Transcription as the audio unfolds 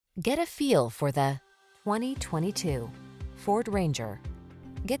Get a feel for the 2022 Ford Ranger.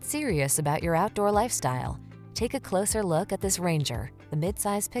 Get serious about your outdoor lifestyle. Take a closer look at this Ranger, the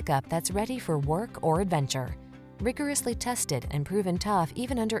midsize pickup that's ready for work or adventure. Rigorously tested and proven tough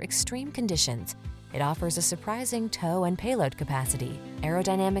even under extreme conditions, it offers a surprising tow and payload capacity,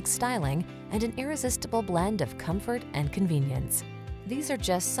 aerodynamic styling, and an irresistible blend of comfort and convenience. These are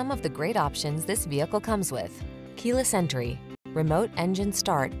just some of the great options this vehicle comes with: keyless entry, remote engine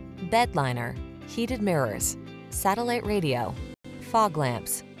start, bed liner, heated mirrors, satellite radio, fog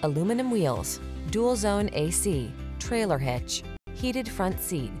lamps, aluminum wheels, dual zone AC, trailer hitch, heated front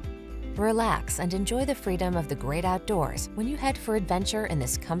seat. Relax and enjoy the freedom of the great outdoors when you head for adventure in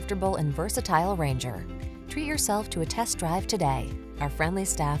this comfortable and versatile Ranger. Treat yourself to a test drive today. Our friendly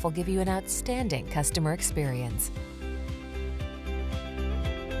staff will give you an outstanding customer experience.